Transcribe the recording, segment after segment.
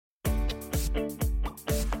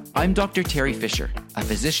I'm Dr. Terry Fisher, a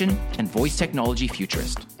physician and voice technology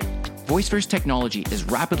futurist. Voice First technology is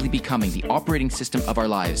rapidly becoming the operating system of our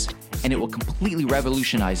lives, and it will completely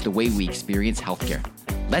revolutionize the way we experience healthcare.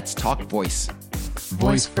 Let's talk voice.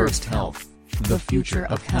 Voice First Health. The future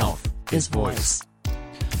of health is voice.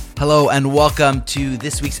 Hello and welcome to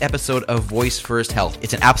this week's episode of Voice First Health.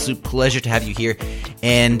 It's an absolute pleasure to have you here,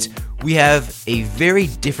 and we have a very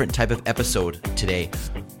different type of episode today.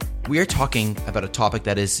 We are talking about a topic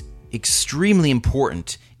that is extremely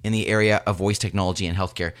important in the area of voice technology and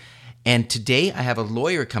healthcare. And today I have a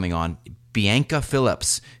lawyer coming on, Bianca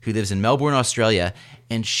Phillips, who lives in Melbourne, Australia,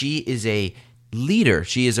 and she is a leader.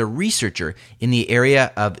 She is a researcher in the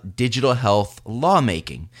area of digital health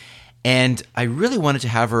lawmaking. And I really wanted to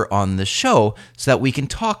have her on the show so that we can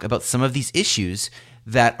talk about some of these issues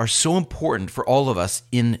that are so important for all of us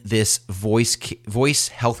in this voice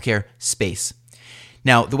healthcare space.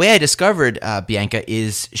 Now, the way I discovered Bianca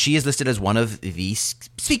is she is listed as one of the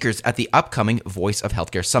speakers at the upcoming Voice of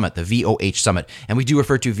Healthcare Summit, the VOH Summit. And we do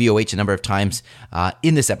refer to VOH a number of times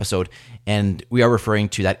in this episode, and we are referring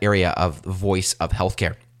to that area of voice of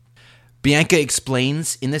healthcare. Bianca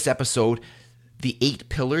explains in this episode the 8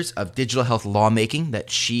 pillars of digital health lawmaking that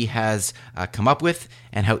she has come up with,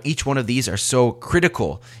 and how each one of these are so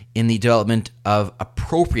critical in the development of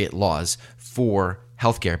appropriate laws for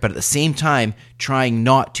healthcare, but at the same time, trying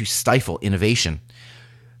not to stifle innovation.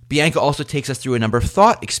 Bianca also takes us through a number of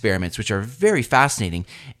thought experiments, which are very fascinating,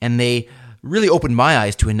 and they really opened my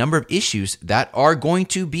eyes to a number of issues that are going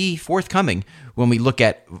to be forthcoming when we look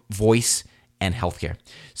at voice and healthcare.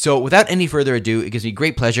 So without any further ado, it gives me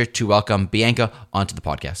great pleasure to welcome Bianca onto the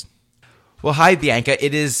podcast. Well, hi, Bianca.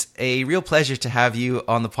 It is a real pleasure to have you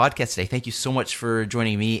on the podcast today. Thank you so much for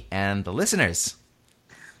joining me and the listeners.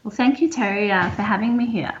 Well, thank you, Terry, for having me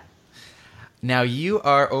here. Now, you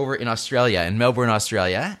are over in Australia, in Melbourne,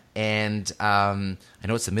 Australia, and I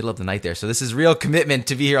know it's the middle of the night there, so this is real commitment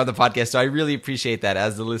to be here on the podcast, so I really appreciate that,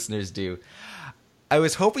 as the listeners do. I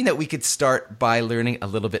was hoping that we could start by learning a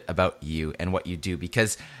little bit about you and what you do,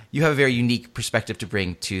 because you have a very unique perspective to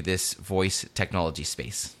bring to this voice technology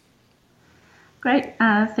space. Great,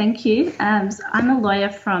 thank you. So I'm a lawyer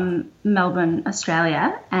from Melbourne,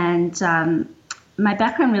 Australia, and my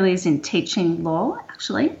background really is in teaching law,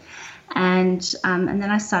 actually, and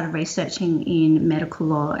then I started researching in medical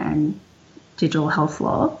law and digital health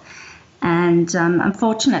law, and I'm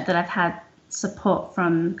fortunate that I've had support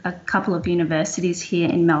from a couple of universities here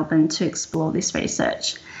in Melbourne to explore this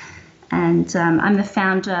research, and I'm the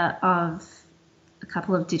founder of a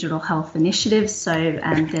couple of digital health initiatives. So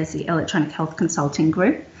there's the Electronic Health Consulting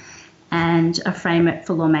Group and a framework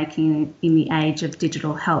for lawmaking in the age of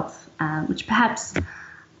digital health, which perhaps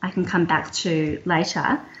I can come back to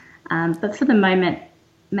later. But for the moment,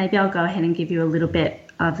 maybe I'll go ahead and give you a little bit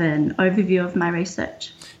of an overview of my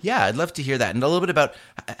research. Yeah, I'd love to hear that, and a little bit about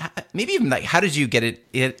maybe even like how did you get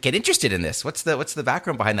interested in this? What's the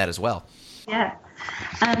background behind that as well? Yeah,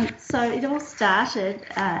 so it all started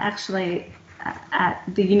actually at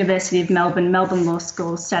the University of Melbourne Law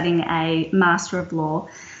School, studying a Master of Law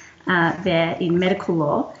there in medical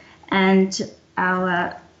law, and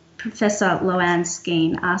our Professor Loanne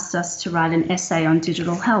Skeen asked us to write an essay on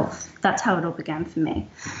digital health. That's how it all began for me.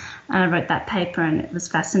 I wrote that paper and it was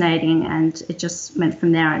fascinating, and it just went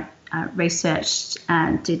from there. I researched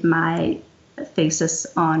and did my thesis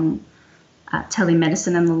on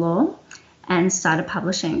telemedicine and the law and started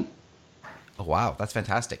publishing. Oh, wow, that's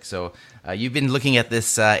fantastic. So you've been looking at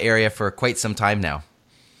this area for quite some time now.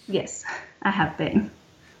 Yes, I have been.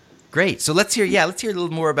 Great. So let's hear a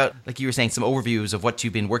little more about, like you were saying, some overviews of what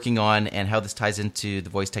you've been working on and how this ties into the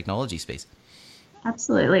voice technology space.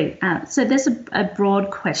 Absolutely. So there's a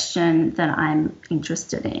broad question that I'm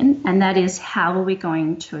interested in, and that is, how are we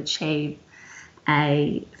going to achieve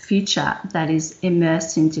a future that is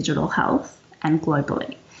immersed in digital health and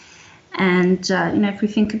globally? And, if we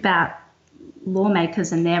think about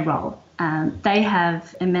lawmakers and their role, they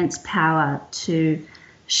have immense power to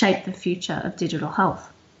shape the future of digital health.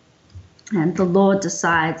 And the law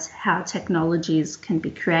decides how technologies can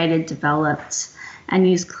be created, developed, and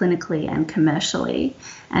used clinically and commercially,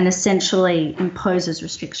 and essentially imposes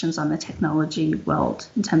restrictions on the technology world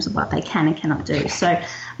in terms of what they can and cannot do. So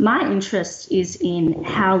my interest is in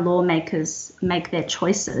how lawmakers make their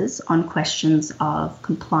choices on questions of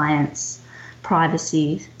compliance,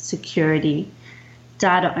 privacy, security,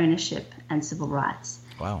 data ownership, and civil rights.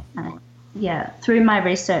 Wow. Through my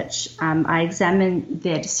research, I examined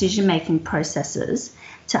their decision-making processes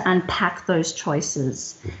to unpack those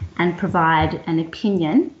choices and provide an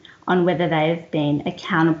opinion on whether they have been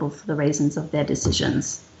accountable for the reasons of their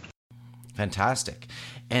decisions. Fantastic.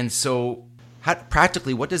 And so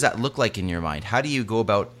practically, what does that look like in your mind? How do you go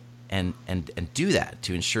about and do that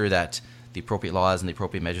to ensure that the appropriate laws and the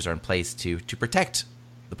appropriate measures are in place to protect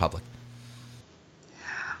the public?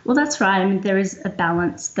 Well, that's right. I mean, there is a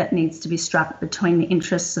balance that needs to be struck between the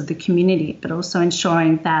interests of the community, but also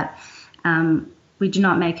ensuring that we do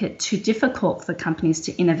not make it too difficult for companies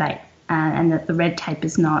to innovate and that the red tape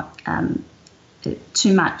is not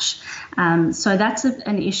too much. So that's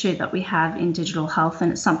an issue that we have in digital health,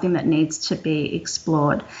 and it's something that needs to be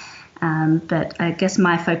explored. But I guess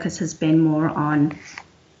my focus has been more on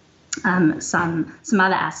some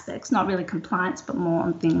other aspects, not really compliance, but more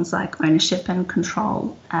on things like ownership and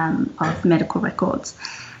control of medical records.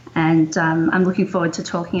 And I'm looking forward to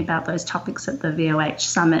talking about those topics at the VOH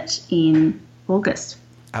Summit in August.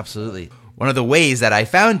 Absolutely. One of the ways that I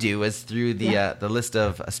found you was through the list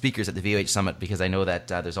of speakers at the VOH Summit, because I know that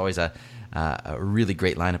there's always a really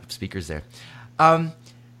great lineup of speakers there.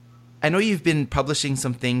 I know you've been publishing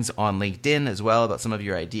some things on LinkedIn as well about some of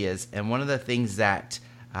your ideas, and one of the things that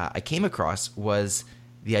I came across was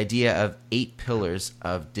the idea of 8 pillars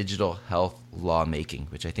of digital health lawmaking,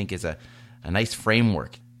 which I think is a nice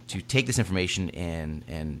framework to take this information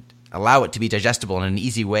and allow it to be digestible in an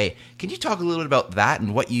easy way. Can you talk a little bit about that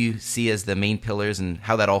and what you see as the main pillars and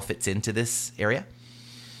how that all fits into this area?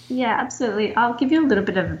 Yeah, absolutely. I'll give you a little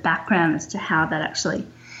bit of a background as to how that actually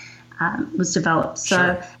was developed.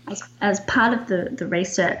 So as part of the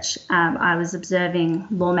research, I was observing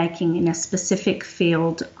lawmaking in a specific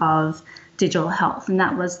field of digital health, and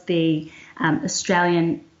that was the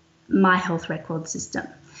Australian My Health Record system.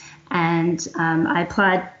 And I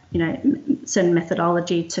applied, certain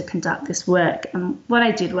methodology to conduct this work. And what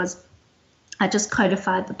I did was I just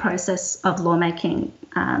codified the process of lawmaking.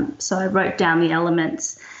 So I wrote down the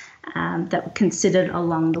elements that were considered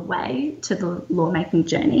along the way to the lawmaking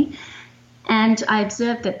journey. And I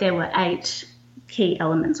observed that there were 8 key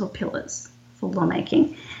elements or pillars for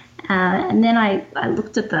lawmaking. And then I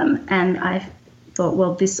looked at them and I thought,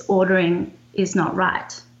 well, this ordering is not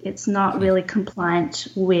right. It's not really compliant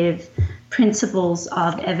with principles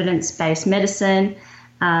of evidence-based medicine,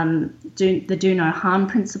 the do no harm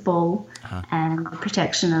principle, and the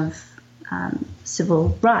protection of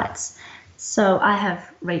civil rights. So I have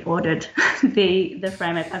reordered the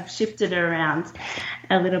framework. I've shifted it around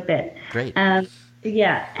a little bit. Great. And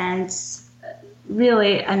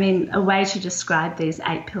really, I mean, a way to describe these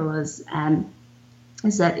 8 pillars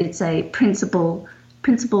is that it's a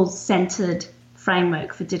principle-centered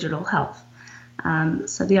framework for digital health.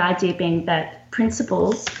 So the idea being that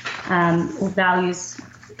principles or values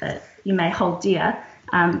that you may hold dear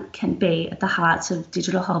can be at the heart of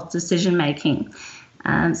digital health decision making.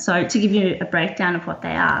 So to give you a breakdown of what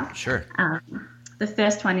they are, sure. The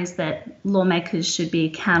first one is that lawmakers should be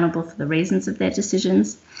accountable for the reasons of their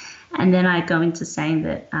decisions. And then I go into saying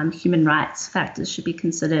that human rights factors should be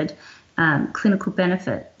considered, clinical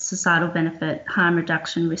benefit, societal benefit, harm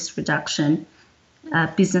reduction, risk reduction,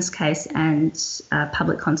 business case, and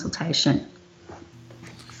public consultation.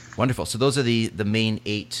 Wonderful. So those are the main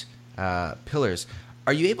 8 pillars.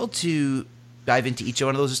 Are you able to dive into each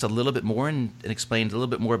one of those just a little bit more and explain a little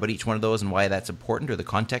bit more about each one of those and why that's important, or the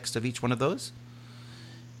context of each one of those?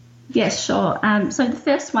 Yes, sure. So the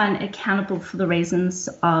first one, accountable for the reasons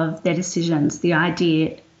of their decisions. The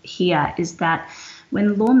idea here is that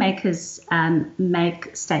when lawmakers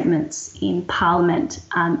make statements in Parliament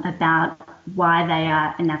about why they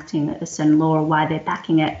are enacting a certain law or why they're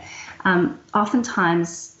backing it,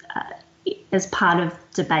 oftentimes as part of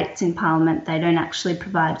debates in Parliament, they don't actually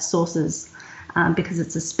provide sources because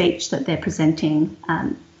it's a speech that they're presenting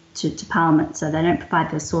to Parliament, so they don't provide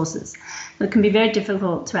their sources. So it can be very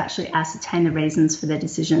difficult to actually ascertain the reasons for their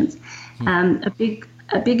decisions. A big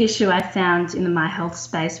issue I found in the My Health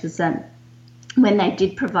space was that when they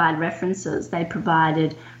did provide references, they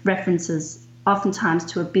provided references oftentimes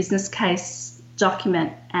to a business case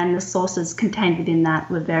document, and the sources contained within that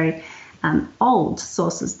were very old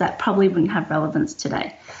sources that probably wouldn't have relevance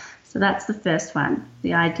today. So that's the first one,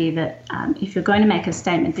 the idea that if you're going to make a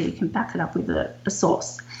statement, that you can back it up with a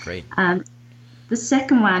source. Great. The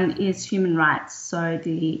second one is human rights. So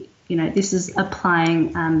this is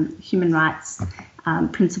applying human rights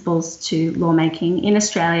principles to lawmaking. In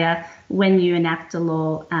Australia, when you enact a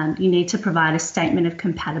law, you need to provide a statement of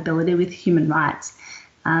compatibility with human rights.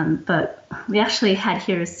 But we actually had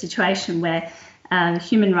here a situation where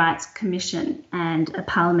Human Rights Commission and a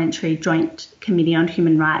Parliamentary Joint Committee on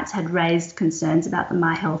Human Rights had raised concerns about the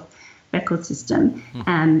My Health record system,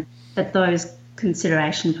 but those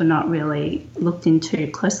considerations were not really looked into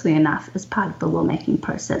closely enough as part of the lawmaking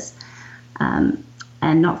process.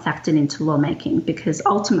 and not factored into lawmaking, because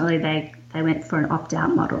ultimately they went for an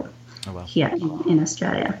opt-out model here in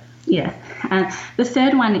Australia. Yeah. The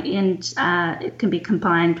third one, it can be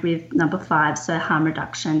combined with number 5, so harm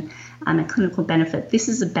reduction and clinical benefit. This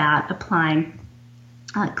is about applying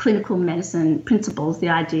clinical medicine principles, the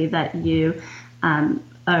idea that you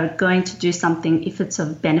are going to do something if it's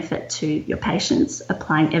of benefit to your patients,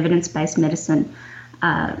 applying evidence-based medicine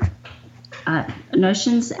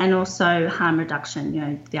notions, and also harm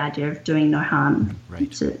reduction, the idea of doing no harm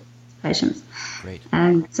to patients. Right.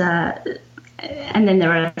 And then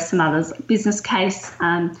there are some others. Business case.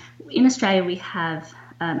 In Australia, we have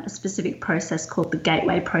a specific process called the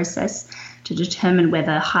gateway process to determine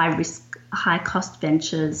whether high-risk, high-cost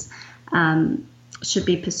ventures should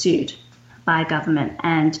be pursued by government.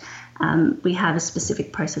 And we have a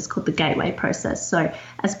specific process called the gateway process. So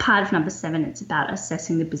as part of number 7, it's about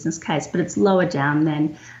assessing the business case, but it's lower down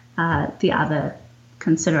than the other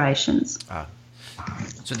considerations.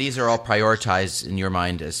 So these are all prioritized in your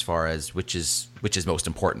mind as far as which is most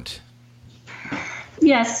important.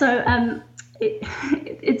 Yeah, so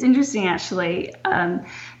it's interesting actually,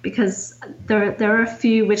 because there are a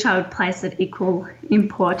few which I would place at equal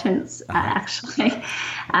importance actually.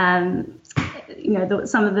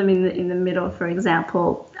 Some of them in the middle, for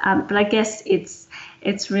example. But I guess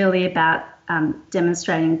it's really about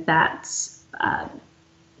demonstrating that.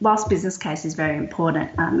 Whilst business case is very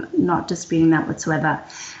important, not disputing that whatsoever,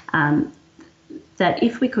 that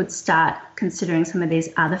if we could start considering some of these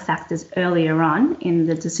other factors earlier on in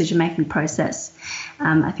the decision-making process,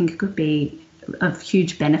 I think it could be of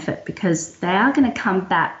huge benefit, because they are going to come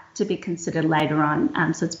back to be considered later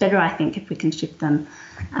on. So it's better, I think, if we can shift them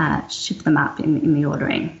up in the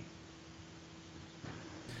ordering.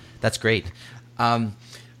 That's great.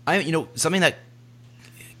 Something that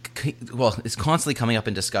it's constantly coming up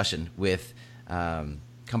in discussion with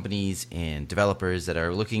companies and developers that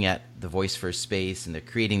are looking at the voice first space, and they're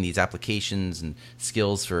creating these applications and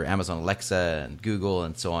skills for Amazon Alexa and Google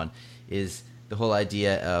and so on, is the whole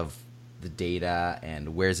idea of the data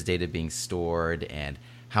and where's the data being stored and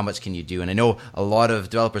how much can you do. And I know a lot of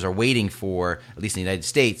developers are waiting for, at least in the United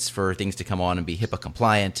States, for things to come on and be HIPAA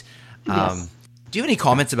compliant. Yes. Do you have any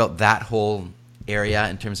comments about that whole area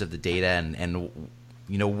in terms of the data and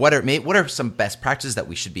what are some best practices that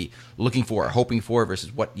we should be looking for or hoping for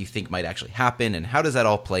versus what you think might actually happen, and how does that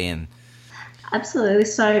all play in? Absolutely.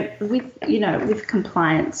 So with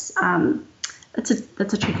compliance, that's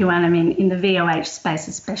a tricky one. I mean, in the VOH space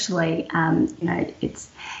especially, it's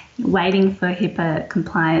waiting for HIPAA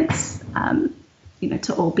compliance,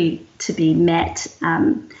 to be met.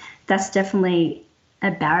 That's definitely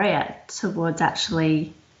a barrier towards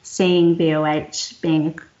actually seeing VOH being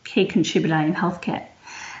a key contributor in healthcare.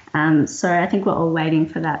 So I think we're all waiting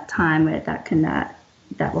for that time where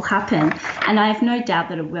that will happen, and I have no doubt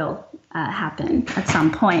that it will happen at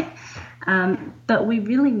some point. But we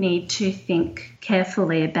really need to think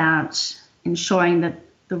carefully about ensuring that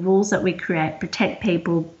the rules that we create protect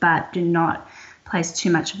people, but do not place too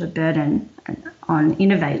much of a burden on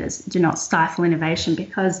innovators. Do not stifle innovation,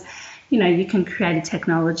 because you can create a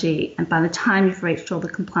technology, and by the time you've reached all the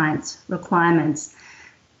compliance requirements,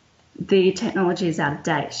 the technology is out of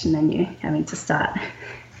date, and then you're having to start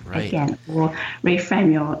again or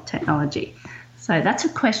reframe your technology. So that's a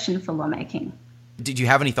question for lawmaking. Did you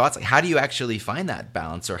have any thoughts? Like, how do you actually find that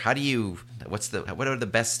balance, or what are the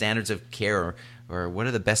best standards of care, or what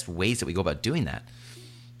are the best ways that we go about doing that?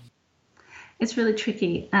 It's really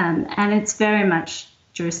tricky, and it's very much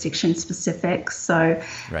jurisdiction specific. So,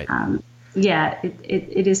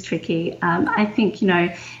 it is tricky. I think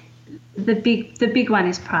the big one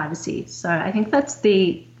is privacy. So I think that's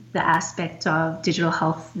the aspect of digital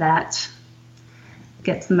health that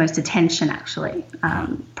gets the most attention, actually.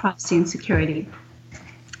 Privacy and security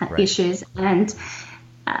issues, and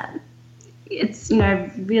it's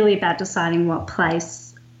really about deciding what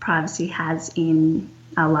place privacy has in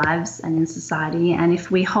our lives and in society. And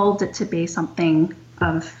if we hold it to be something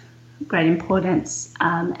of great importance,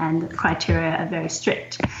 and the criteria are very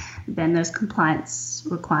strict, then those compliance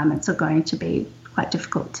requirements are going to be quite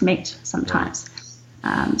difficult to meet sometimes.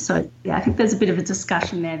 So I think there's a bit of a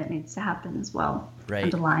discussion there that needs to happen as well,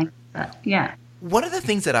 underlying. But one of the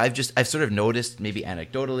things that I've sort of noticed, maybe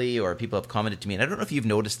anecdotally, or people have commented to me, and I don't know if you've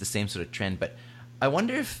noticed the same sort of trend, but I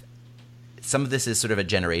wonder if some of this is sort of a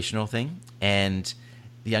generational thing, and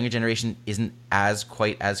the younger generation isn't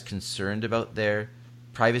quite as concerned about their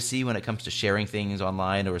privacy when it comes to sharing things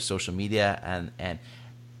online or social media. And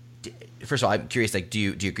first of all, I'm curious, like, do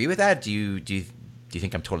you agree with that? Do you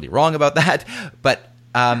think I'm totally wrong about that? But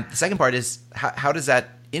the second part is, how does that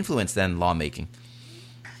influence then lawmaking?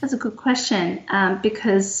 That's a good question,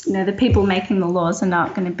 because the people making the laws are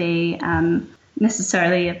not going to be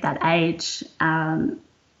necessarily of that age, and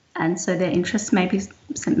so their interests may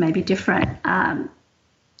be different. And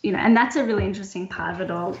that's a really interesting part of it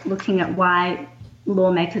all, looking at why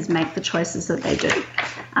lawmakers make the choices that they do.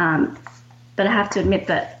 But I have to admit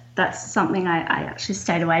that that's something I actually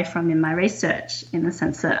stayed away from in my research, in the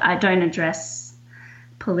sense that I don't address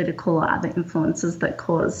political or other influences that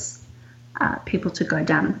cause people to go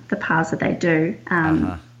down the paths that they do.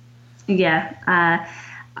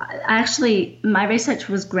 My research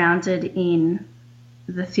was grounded in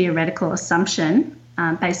the theoretical assumption,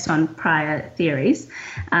 based on prior theories,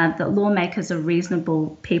 that lawmakers are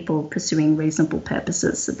reasonable people pursuing reasonable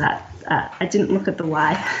purposes. So that I didn't look at the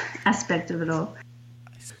why aspect of it all.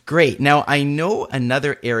 Great. Now, I know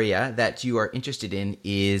another area that you are interested in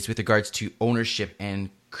is with regards to ownership and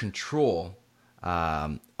control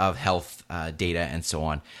of health data and so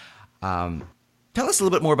on. Tell us a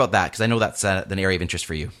little bit more about that, because I know that's an area of interest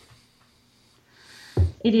for you.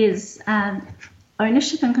 It is.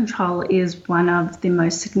 Ownership and control is one of the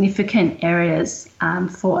most significant areas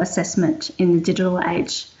for assessment in the digital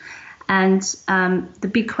age. And the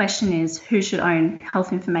big question is, who should own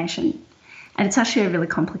health information? And it's actually a really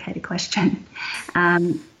complicated question.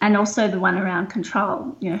 And also the one around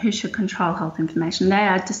control, who should control health information? They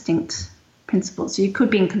are distinct principles. So you could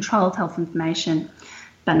be in control of health information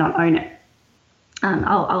but not own it.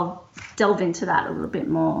 I'll delve into that a little bit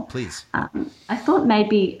more. Please. I thought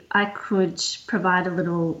maybe I could provide a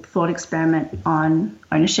little thought experiment on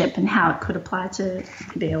ownership and how it could apply to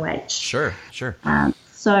VOH. Sure.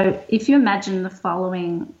 So if you imagine the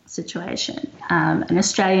following situation, an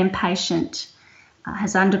Australian patient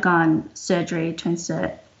has undergone surgery to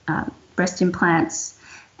insert breast implants,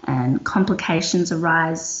 and complications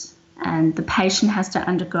arise, and the patient has to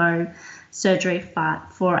undergo surgery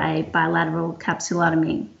for a bilateral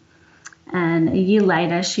capsulotomy. And a year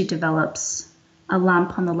later, she develops a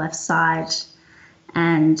lump on the left side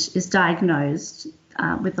and is diagnosed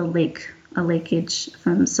with a leakage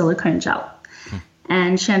from silicone gel.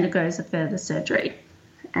 And she undergoes a further surgery.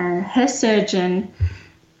 And her surgeon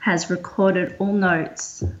has recorded all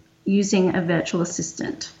notes using a virtual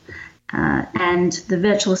assistant. And the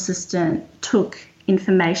virtual assistant took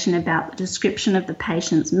information about the description of the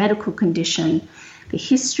patient's medical condition, the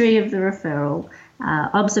history of the referral,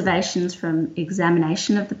 observations from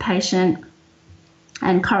examination of the patient,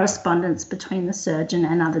 and correspondence between the surgeon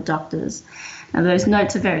and other doctors. Now, those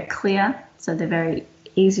notes are very clear, so they're very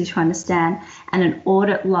easy to understand, and an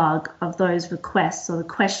audit log of those requests or the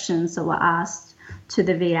questions that were asked to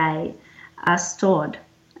the VA are stored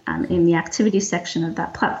in the activity section of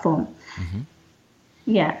that platform.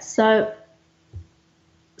 So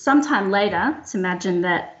sometime later, let's imagine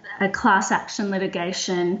that a class action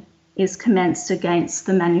litigation is commenced against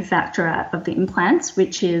the manufacturer of the implants,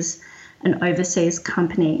 which is an overseas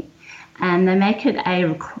company. And they make it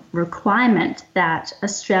a requirement that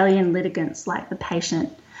Australian litigants, like the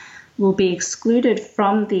patient, will be excluded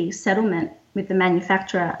from the settlement with the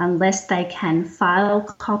manufacturer unless they can file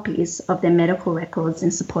copies of their medical records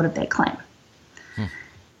in support of their claim.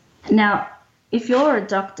 Now, if you're a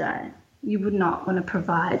doctor, you would not want to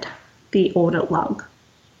provide the audit log,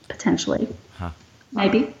 potentially.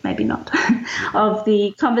 Maybe not, of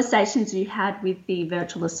the conversations you had with the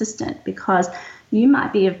virtual assistant, because you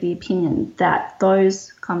might be of the opinion that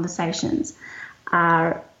those conversations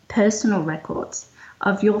are personal records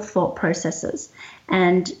of your thought processes,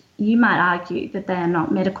 and you might argue that they are not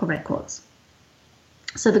medical records.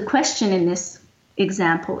 So the question in this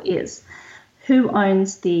example is, who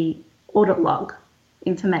owns the audit log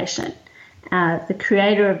information? The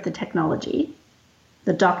creator of the technology,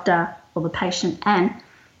 the doctor, or the patient? And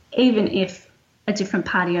even if a different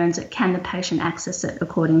party owns it, can the patient access it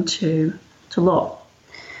according to law?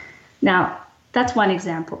 Now, that's one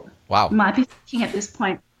example. Wow. You might be thinking at this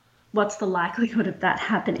point, what's the likelihood of that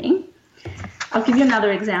happening? I'll give you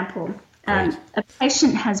another example. A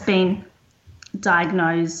patient has been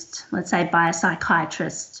diagnosed, let's say, by a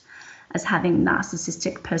psychiatrist as having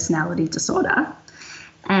narcissistic personality disorder,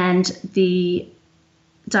 and the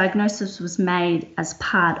diagnosis was made as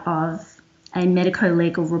part of a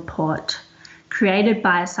medico-legal report created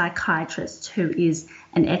by a psychiatrist who is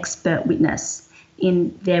an expert witness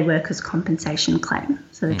in their workers' compensation claim.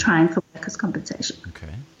 So they're trying for workers' compensation.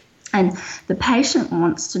 Okay. And the patient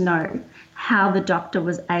wants to know how the doctor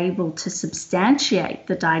was able to substantiate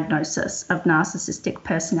the diagnosis of narcissistic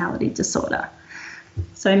personality disorder.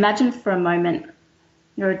 So imagine for a moment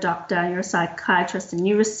you're a doctor, you're a psychiatrist, and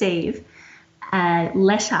you receive a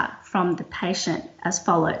letter from the patient as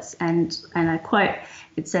follows, and I quote,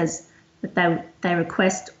 it says that they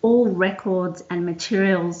request all records and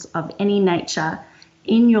materials of any nature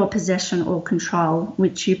in your possession or control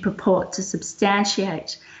which you purport to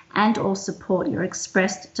substantiate and or support your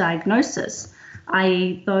expressed diagnosis,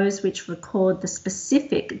 i.e. those which record the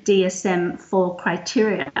specific DSM-4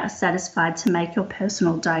 criteria satisfied to make your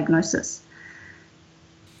personal diagnosis.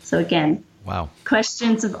 So again, wow,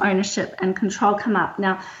 questions of ownership and control come up.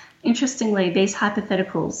 Now, interestingly, these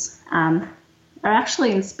hypotheticals are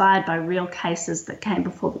actually inspired by real cases that came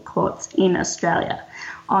before the courts in Australia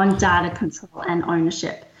on data control and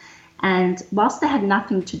ownership. And whilst they had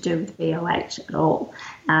nothing to do with VOH at all,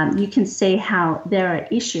 you can see how there are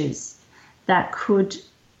issues that could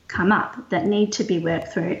come up that need to be worked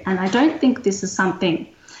through. And I don't think this is something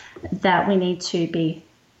that we need to be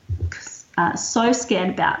so scared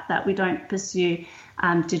about that we don't pursue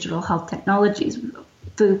digital health technologies.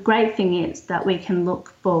 The great thing is that we can look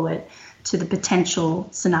forward to the potential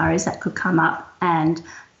scenarios that could come up, and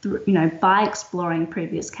by exploring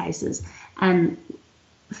previous cases and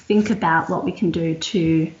think about what we can do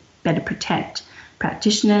to better protect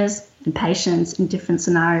practitioners and patients in different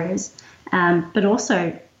scenarios, but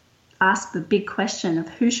also ask the big question of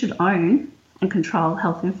who should own and control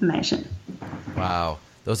health information. Wow.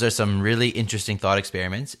 Those are some really interesting thought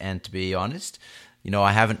experiments. And to be honest,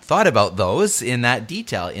 I haven't thought about those in that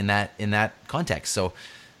detail, in that context. So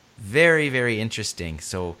very, very interesting.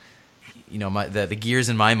 So, the gears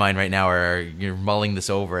in my mind right now are, you're mulling this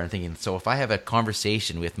over and thinking, so if I have a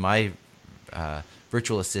conversation with my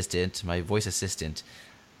virtual assistant, my voice assistant,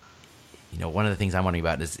 one of the things I'm wondering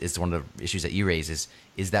about is one of the issues that you raise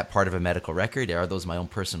is that part of a medical record? Are those my own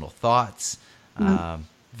personal thoughts? Mm-hmm.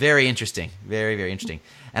 Very interesting. Very, very interesting.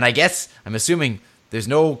 And I guess I'm assuming there's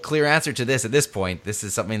no clear answer to this at this point. This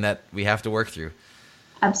is something that we have to work through.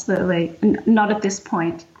 Absolutely. Not at this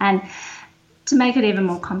point. And to make it even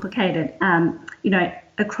more complicated,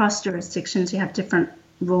 across jurisdictions, you have different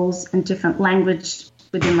rules and different language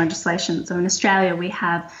within legislation. So in Australia, we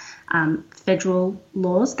have federal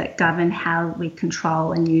laws that govern how we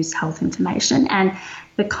control and use health information. And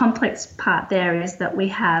the complex part there is that we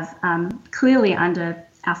have clearly under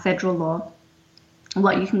our federal law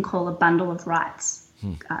what you can call a bundle of rights,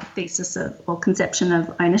 thesis of or conception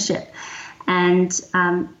of ownership. And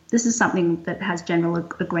this is something that has general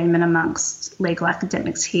agreement amongst legal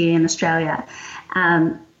academics here in Australia.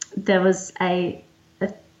 There was a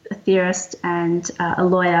theorist and a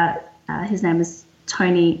lawyer, his name is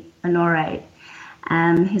Tony Honore.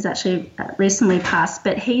 He's actually recently passed,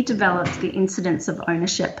 but he developed the incidence of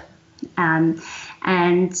ownership. And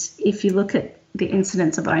if you look at the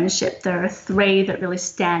incidence of ownership, there are three that really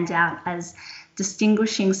stand out as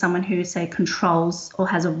distinguishing someone who, say, controls or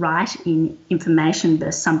has a right in information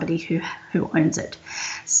versus somebody who owns it.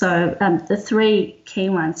 So the three key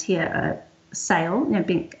ones here are sale,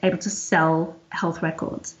 being able to sell health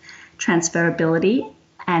records, transferability,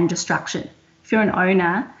 and destruction. If you're an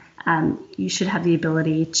owner, you should have the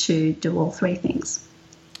ability to do all three things.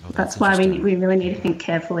 Oh, that's why we really need to think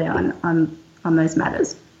carefully on those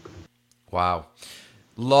matters. Wow.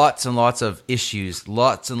 Lots and lots of issues,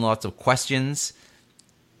 lots and lots of questions.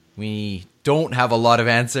 We don't have a lot of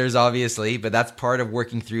answers, obviously, but that's part of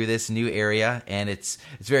working through this new area, and it's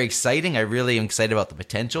very exciting. I really am excited about the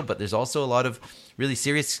potential, but there's also a lot of really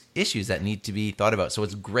serious issues that need to be thought about. So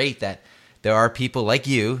it's great that there are people like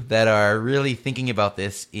you that are really thinking about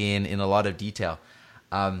this in a lot of detail.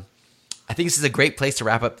 I think this is a great place to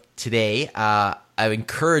wrap up today. I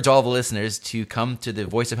encourage all the listeners to come to the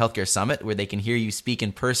Voice of Healthcare Summit, where they can hear you speak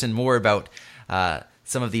in person more about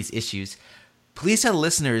some of these issues. Please tell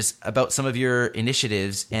listeners about some of your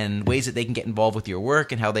initiatives and ways that they can get involved with your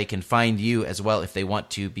work and how they can find you as well if they want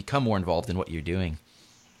to become more involved in what you're doing.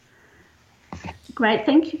 Great,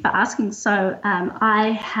 thank you for asking. So I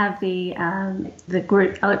have the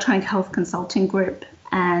group, Electronic Health Consulting Group,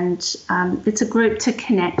 and it's a group to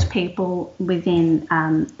connect people within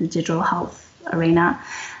the digital health arena,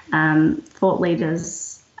 thought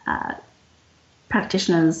leaders,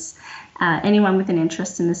 practitioners, anyone with an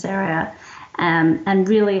interest in this area. And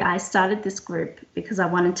really, I started this group because I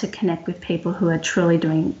wanted to connect with people who are truly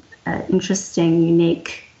doing interesting,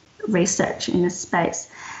 unique research in this space.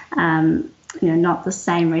 Not the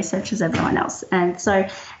same research as everyone else. And so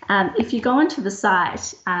if you go onto the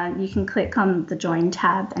site, you can click on the Join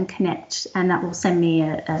tab and connect, and that will send me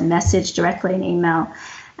a message directly, an email.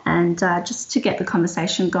 And just to get the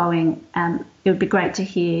conversation going, it would be great to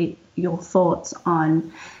hear your thoughts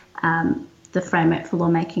on the framework for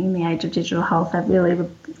lawmaking in the age of digital health. I really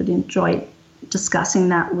would enjoy discussing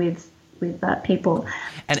that with people.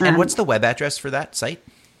 And what's the web address for that site?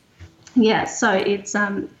 Yeah, so it's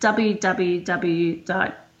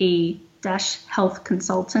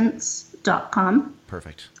www.e-healthconsultants.com.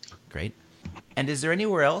 Perfect. Great. And is there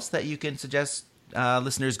anywhere else that you can suggest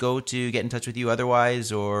listeners go to get in touch with you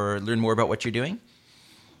otherwise or learn more about what you're doing?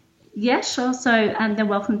 Yeah, sure. So they're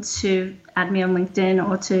welcome to add me on LinkedIn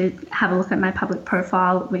or to have a look at my public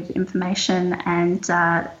profile with information and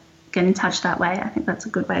get in touch that way. I think that's a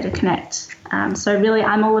good way to connect. So really,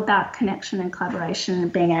 I'm all about connection and collaboration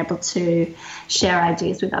and being able to share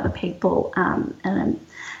ideas with other people. And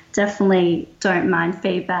definitely don't mind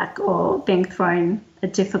feedback or being thrown a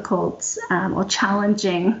difficult or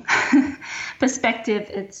challenging perspective.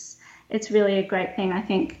 It's really a great thing, I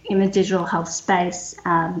think, in the digital health space.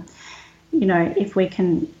 If we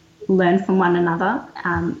can learn from one another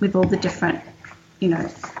with all the different,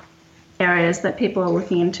 areas that people are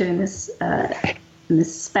looking into in this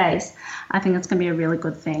space, I think it's going to be a really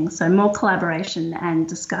good thing. So more collaboration and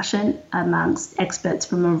discussion amongst experts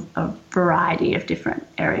from a variety of different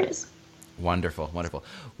areas. Wonderful, wonderful.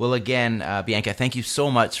 Well, again, Bianca, thank you so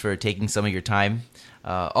much for taking some of your time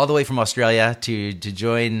all the way from Australia to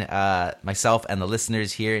join myself and the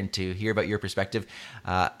listeners here and to hear about your perspective.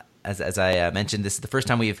 As I mentioned, this is the first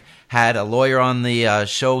time we've had a lawyer on the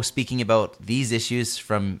show speaking about these issues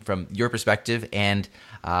from your perspective. And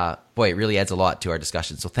boy, it really adds a lot to our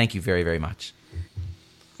discussion. So thank you very, very much.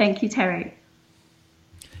 Thank you, Terry.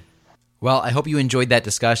 Well, I hope you enjoyed that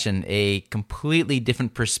discussion, a completely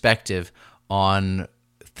different perspective on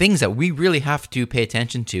things that we really have to pay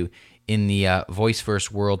attention to in the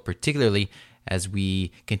voice-first world, particularly as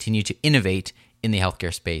we continue to innovate in the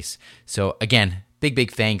healthcare space. So again,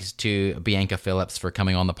 big thanks to Bianca Phillips for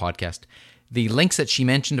coming on the podcast. The links that she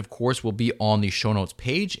mentioned, of course, will be on the show notes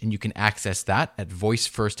page, and you can access that at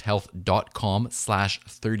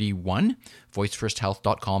voicefirst.com/31,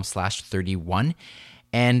 voicefirsthealth.com/31.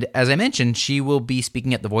 And as I mentioned, she will be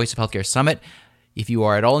speaking at the Voice of Healthcare Summit. If you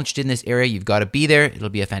are at all interested in this area, you've got to be there. It'll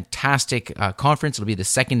be a fantastic conference. It'll be the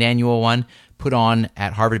second annual one put on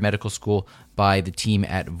at Harvard Medical School by the team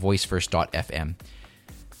at voicefirst.fm.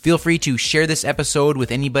 Feel free to share this episode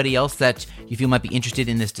with anybody else that you feel might be interested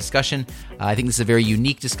in this discussion. I think this is a very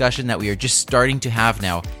unique discussion that we are just starting to have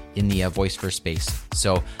now in the Voice First space.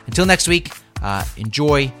 So until next week,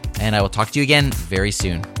 enjoy, and I will talk to you again very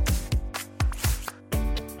soon.